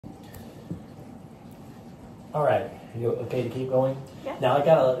All right, you okay to keep going? Yeah. Now I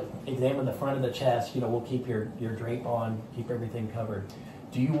gotta examine the front of the chest. You know, we'll keep your drape on, keep everything covered.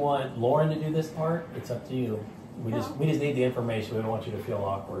 Do you want Lauren to do this part? It's up to you. We just need the information. We don't want you to feel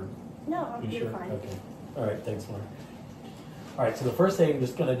awkward. No, I'll be sure? fine. Okay. All right, thanks, Lauren. All right, so the first thing I'm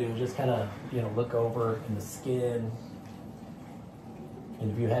just gonna do is just kind of look over in the skin,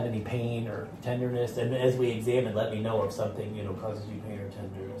 and if you had any pain or tenderness, and as we examine, let me know if something causes you pain or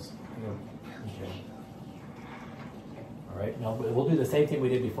tenderness. Okay. All right, now we'll do the same thing we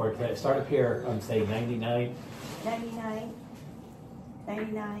did before. Can I start up here on say 99? 99,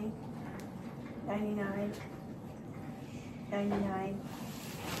 99, 99, 99,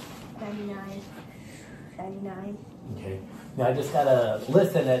 99, 99. Okay. Now I just gotta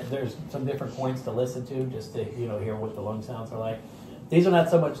listen. There's some different points to listen to, just to hear what the lung sounds are like. These are not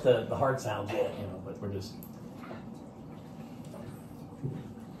so much the heart sounds yet, but we're just.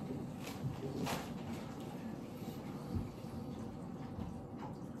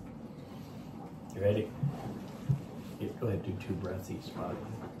 You ready? Yeah, go ahead and do 2 breaths each spot.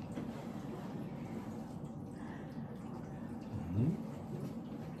 Mm-hmm.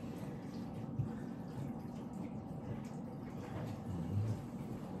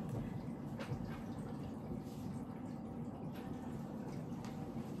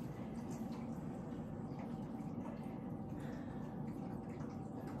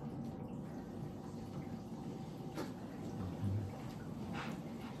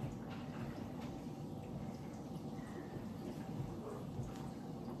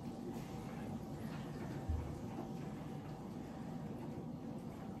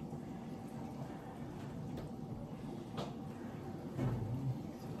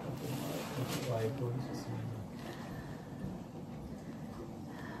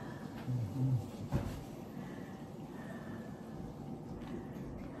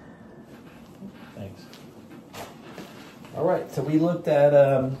 Thanks. All right, so we looked at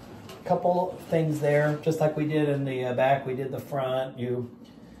a couple things there, just like we did in the back. We did the front.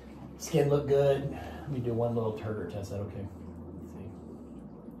 Skin looked good. Let me do one little turgor test. Is that okay? Let's see.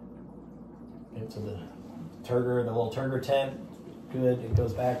 Okay, so the little turgor tent, good. It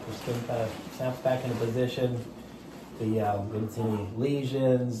goes back. The skin kind of snaps back into position. We didn't see any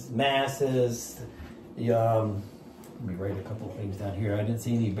lesions, masses. Let me write a couple things down here. I didn't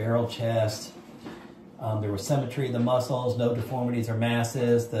see any barrel chest. There was symmetry in the muscles, no deformities or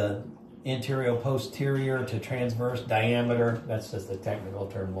masses. The anterior posterior to transverse diameter, that's just a technical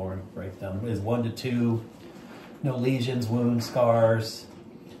term Lauren breaks down, is 1 to 2. No lesions, wounds, scars.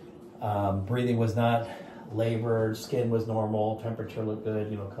 Breathing was not labored. Skin was normal. Temperature looked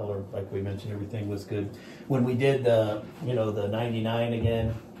good. Color, like we mentioned, everything was good. When we did the 99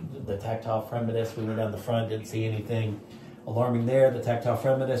 again, the tactile fremitus, we went down the front, didn't see anything alarming there. The tactile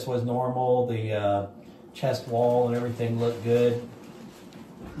fremitus was normal. The chest wall and everything looked good.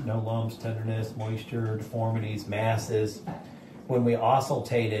 No lumps, tenderness, moisture, deformities, masses. When we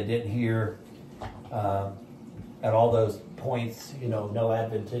auscultated, didn't hear at all those points, no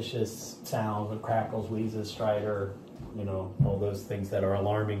adventitious sound, crackles, wheezes, stridor, all those things that are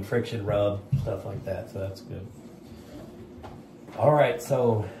alarming, friction rub, stuff like that. So that's good. All right,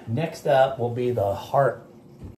 so next up will be the heart